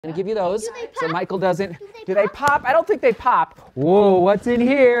I'm gonna give you those so Michael doesn't. Do they pop? I don't think they pop. Whoa, what's in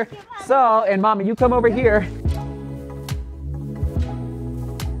here? So, and Mama, you come over here.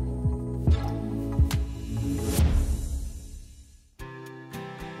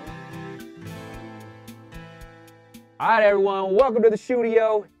 All right, everyone, welcome to the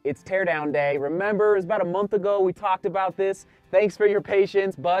Shoedio. It's Teardown Day. Remember, it was about a month ago we talked about this. Thanks for your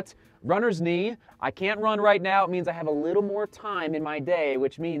patience, but runner's knee. I can't run right now. It means I have a little more time in my day,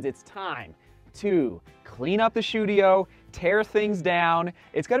 which means it's time to clean up the Shoedio, tear things down.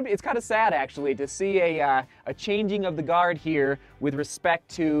 It's kind of sad, actually, to see a changing of the guard here with respect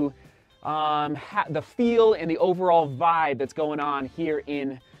to the feel and the overall vibe that's going on here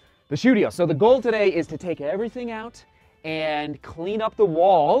in the Shoedio. So the goal today is to take everything out and clean up the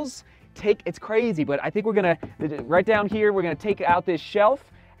walls. It's crazy, but I think we're gonna, right down here, we're gonna take out this shelf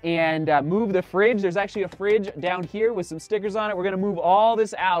and move the fridge. There's actually a fridge down here with some stickers on it. We're gonna move all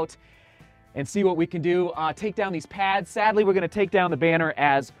this out and see what we can do. Take down these pads. Sadly, we're gonna take down the banner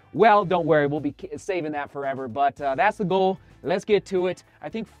as well. Don't worry, we'll be saving that forever, but that's the goal. Let's get to it. I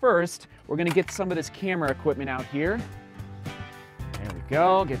think first, we're gonna get some of this camera equipment out here. There we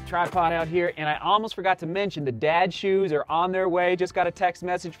go, get the tripod out here. And I almost forgot to mention the dad shoes are on their way. Just got a text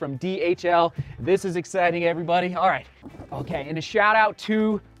message from DHL. This is exciting, everybody. All right, okay, and a shout out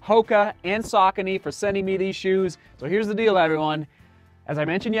to Hoka and Saucony for sending me these shoes. So here's the deal, everyone. As I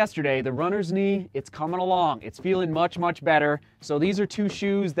mentioned yesterday, the runner's knee, it's coming along. It's feeling much, much better. So these are two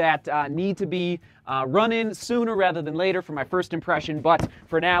shoes that need to be run in sooner rather than later for my first impression. But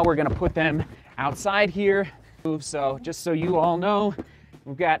for now, we're gonna put them outside here. So just so you all know,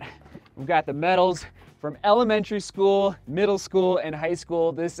 we've got the medals from elementary school, middle school, and high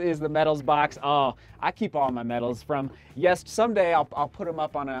school. This is the medals box. Oh, I keep all my medals from, yes, someday I'll put them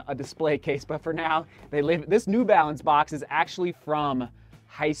up on a display case, but for now, this New Balance box is actually from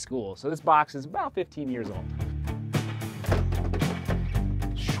high school. So this box is about 15 years old.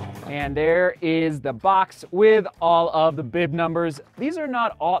 And there is the box with all of the bib numbers. These are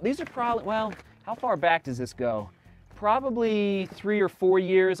not all, these are probably, well, how far back does this go? Probably 3 or 4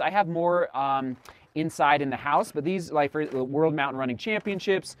 years. I have more inside in the house, but these, like for the World Mountain Running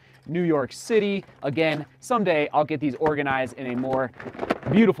Championships, New York City. Again, someday I'll get these organized in a more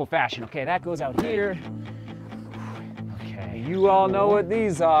beautiful fashion. Okay, that goes out here. Okay, you all know what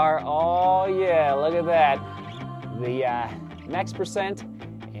these are. Oh yeah, look at that. The next percent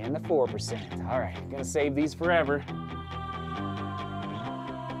and the 4%. All right, gonna save these forever.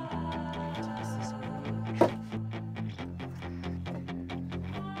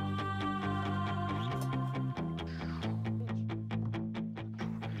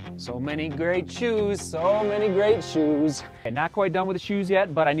 So many great shoes, so many great shoes. Okay, not quite done with the shoes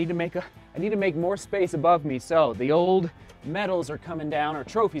yet, but I need to make more space above me. So the old medals are coming down, or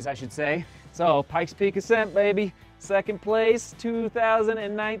trophies, I should say. So Pikes Peak Ascent, baby, second place,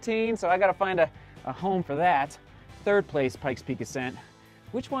 2019. So I gotta find a home for that. Third place, Pikes Peak Ascent.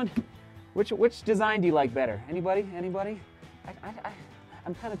 Which one? Which design do you like better? Anybody? Anybody?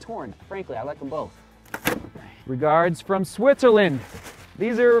 I'm kind of torn. Frankly, I like them both. Regards from Switzerland.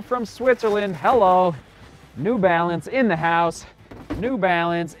 These are from Switzerland. Hello. New Balance in the house. New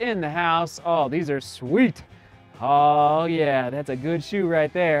Balance in the house. Oh, these are sweet. Oh, yeah, that's a good shoe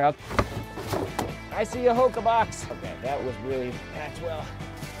right there. I see a Hoka box. Okay, that was really packed well.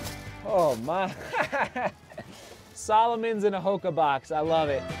 Oh, my. Solomon's in a Hoka box. I love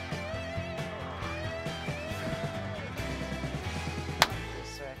it.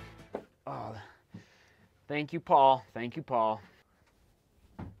 Oh, thank you, Paul. Thank you, Paul.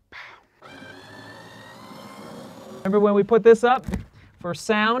 Remember when we put this up for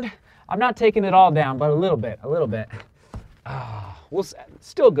sound? I'm not taking it all down, but a little bit, a little bit.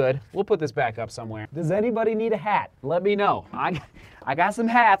 Still good. We'll put this back up somewhere. Does anybody need a hat? Let me know. I got some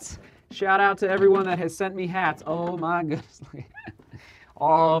hats. Shout out to everyone that has sent me hats. Oh my goodness.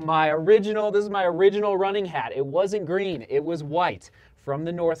 Oh, this is my original running hat. It wasn't green, it was white from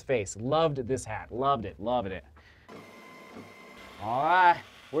the North Face. Loved this hat, loved it, loved it. All right.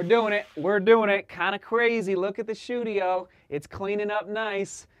 We're doing it. We're doing it. Kind of crazy. Look at the Shoedio. It's cleaning up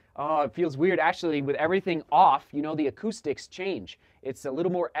nice. Oh, it feels weird. Actually, with everything off, you know, the acoustics change. It's a little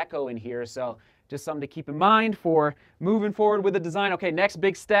more echo in here, so just something to keep in mind for moving forward with the design. Okay, next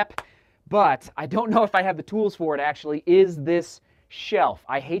big step, but I don't know if I have the tools for it, actually, is this shelf.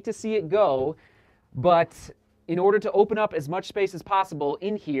 I hate to see it go, but in order to open up as much space as possible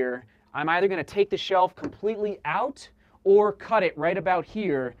in here, I'm either going to take the shelf completely out or cut it right about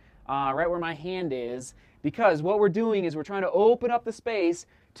here, right where my hand is, because what we're doing is we're trying to open up the space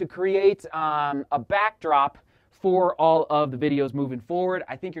to create a backdrop for all of the videos moving forward.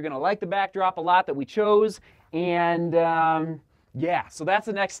 I think you're going to like the backdrop a lot that we chose. And yeah, so that's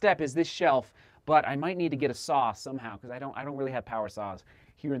the next step, is this shelf. But I might need to get a saw somehow, because I don't really have power saws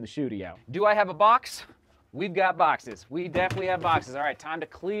here in the Shoedio. Do I have a box? We've got boxes. We definitely have boxes. All right, time to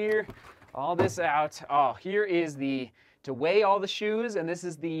clear all this out. Oh, here is to weigh all the shoes, and this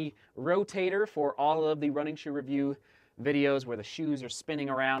is the rotator for all of the running shoe review videos where the shoes are spinning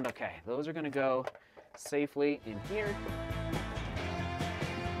around. Okay, those are gonna go safely in here.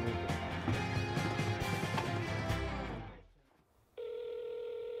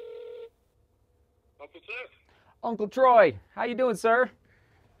 Uncle Seth. Uncle Troy, how you doing, sir?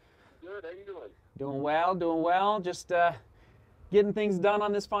 Good, how you doing? Doing well, doing well. Just getting things done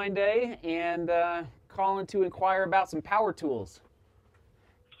on this fine day, and calling to inquire about some power tools.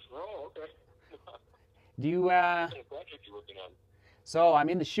 Oh, okay. Do you, What kind of project you working on? So I'm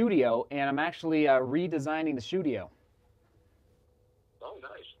in the Shoedio, and I'm actually redesigning the Shoedio. Oh,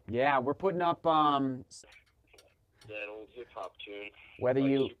 nice. Yeah, we're putting up, That old hip-hop tune. whether like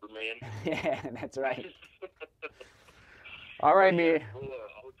you, Superman. yeah, that's right. All right, me. I'll look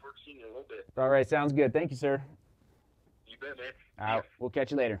forward to seeing you in a little bit. All right, sounds good. Thank you, sir. You bet, man. All right, we'll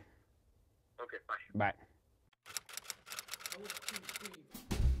catch you later. Okay, bye. Bye.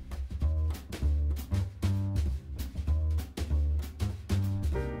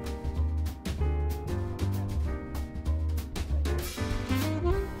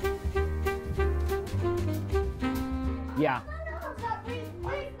 Yeah.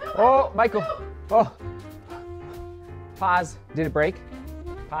 Oh, Michael. Oh. Pause. Did it break?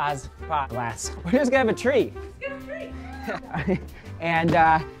 Pause. Pause. Glass. We're just gonna have a tree. Let's get a tree. And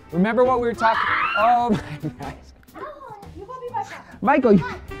remember what we were talking? Oh my gosh. You will be my friend. Michael,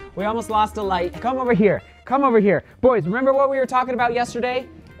 we almost lost a light. Come over here. Come over here. Boys, remember what we were talking about yesterday?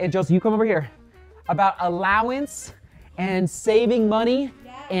 And Joseph, you come over here. About allowance and saving money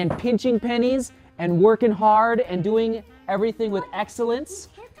and pinching pennies and working hard and doing everything with excellence.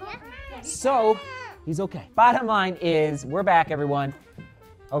 So, he's okay. Bottom line is, we're back, everyone.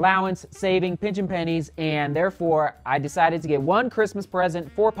 Allowance, saving, pinching pennies, and therefore, I decided to get one Christmas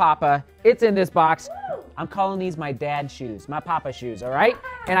present for Papa. It's in this box. I'm calling these my dad shoes, my Papa shoes, all right?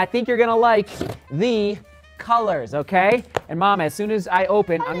 And I think you're gonna like the colors, okay? And Mom, as soon as I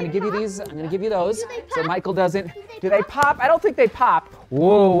open, I'm gonna give you these, I'm gonna give you those, so Michael doesn't. Do they pop? I don't think they pop.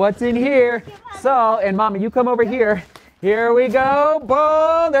 Whoa, what's in here? So, and Mama, you come over here. Here we go,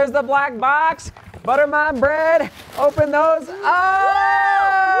 boom, there's the black box. Butter my bread, open those.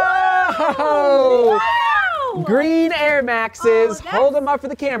 Oh! Wow! Green Air Maxes. Hold them up for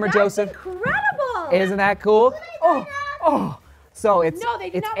the camera, That's Joseph. incredible! Isn't that cool? Oh, oh. So it's No, they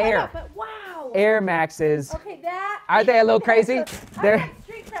did it's not Air. light up, but wow. Air Maxes. Okay, that. Aren't they a little crazy? They're That's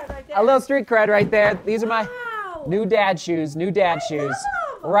street cred right there. a little street cred right there. These are my Wow. new dad shoes, new dad shoes.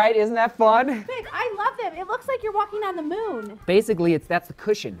 love 'em. Right, isn't that fun? Babe, I love them. It looks like you're walking on the moon. Basically, that's the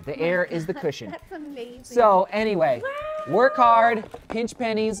cushion. The air is the cushion. That's amazing. So anyway, Wow. work hard, pinch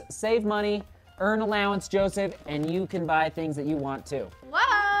pennies, save money, earn allowance, Joseph, and you can buy things that you want too.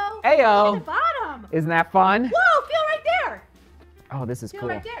 Whoa. Ayo. Look at the bottom. Isn't that fun? Whoa, feel right there. Oh, this is Feel cool.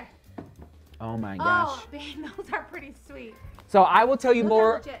 right there. Oh my gosh. Oh, babe, those are pretty sweet. So I will tell you Those are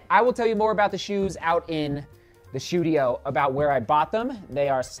more. legit. I will tell you more about the shoes out in the Shoedio, about where I bought them. They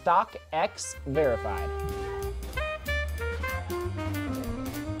are StockX verified.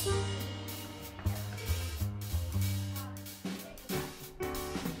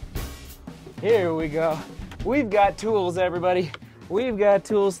 Here we go. We've got tools, everybody. We've got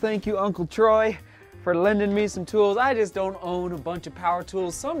tools. Thank you, Uncle Troy, for lending me some tools. I just don't own a bunch of power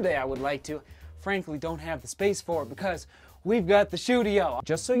tools. Someday I would like to. Frankly, don't have the space for it because we've got the Shoedio.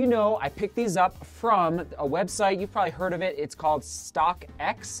 Just so you know, I picked these up from a website. You've probably heard of it. It's called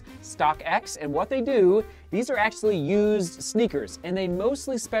StockX. StockX. And what they do, these are actually used sneakers, and they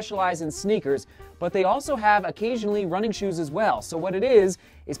mostly specialize in sneakers, but they also have occasionally running shoes as well. So what it is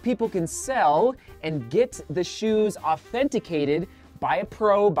people can sell and get the shoes authenticated by a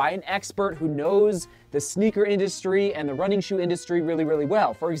pro, by an expert who knows the sneaker industry and the running shoe industry really, really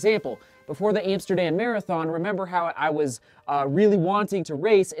well. For example, before the Amsterdam Marathon, remember how I was really wanting to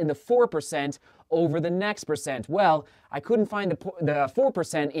race in the 4% over the next percent? Well, I couldn't find the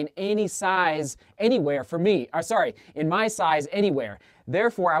 4% in any size anywhere for me. In my size anywhere.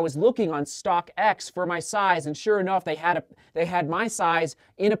 Therefore, I was looking on StockX for my size, and sure enough, they had my size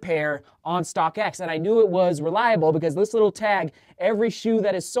in a pair on StockX, and I knew it was reliable because this little tag, every shoe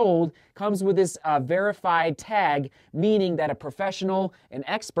that is sold comes with this verified tag, meaning that a professional, an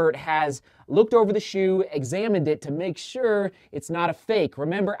expert, has looked over the shoe, examined it to make sure it's not a fake.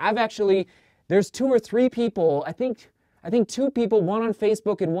 Remember, I've actually there's 2 or 3 people, I think 2 people, one on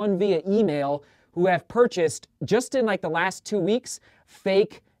Facebook and one via email, who have purchased, just in like the last 2 weeks,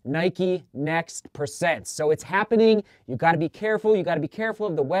 fake Nike Next percents. So it's happening. You got to be careful. You got to be careful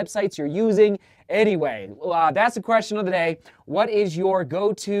of the websites you're using. Anyway, that's the question of the day. What is your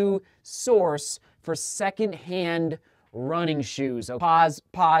go-to source for secondhand running shoes? So pause,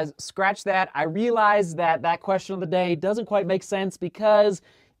 scratch that. I realize that that question of the day doesn't quite make sense because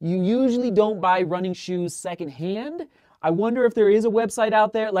you usually don't buy running shoes secondhand. I wonder if there is a website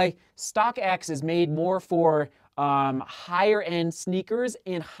out there, like StockX is made more for higher end sneakers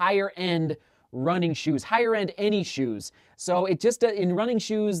and higher end running shoes, higher end any shoes. So it just, in running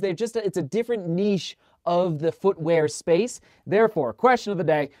shoes, it's a different niche of the footwear space. Therefore, question of the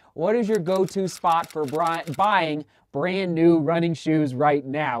day, what is your go-to spot for buying brand new running shoes right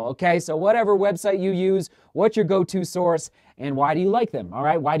now? Okay, so whatever website you use, what's your go-to source and why do you like them? All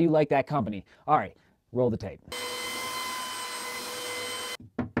right, why do you like that company? All right, roll the tape.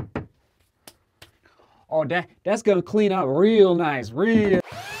 Oh, that's gonna clean up real nice, real.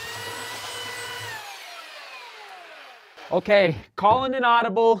 Okay, calling an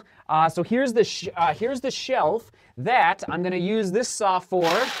audible. So here's the shelf that I'm gonna use this saw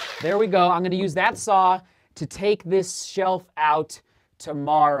for. There we go. I'm gonna use that saw to take this shelf out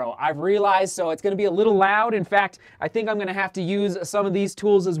tomorrow. I've realized, so it's gonna be a little loud. In fact, I think I'm gonna have to use some of these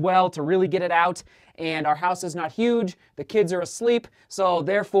tools as well to really get it out. And our house is not huge. The kids are asleep. So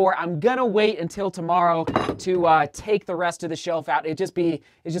therefore, I'm gonna wait until tomorrow to take the rest of the shelf out. It's just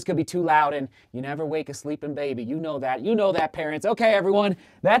gonna be too loud, and you never wake a sleeping baby. You know that, parents. Okay, everyone,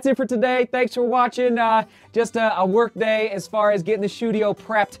 that's it for today. Thanks for watching. Just a work day as far as getting the Shoedio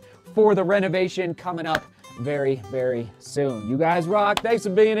prepped for the renovation coming up very, very soon. You guys rock. Thanks for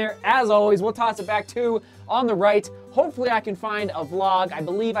being here. As always, we'll toss it back to on the right. Hopefully I can find a vlog. I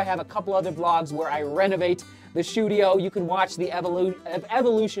believe I have a couple other vlogs where I renovate the Shoedio. You can watch the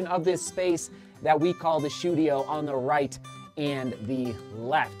evolution of this space that we call the Shoedio on the right and the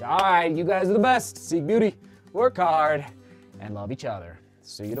left. All right, you guys are the best. Seek beauty, work hard, and love each other.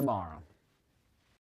 See you tomorrow.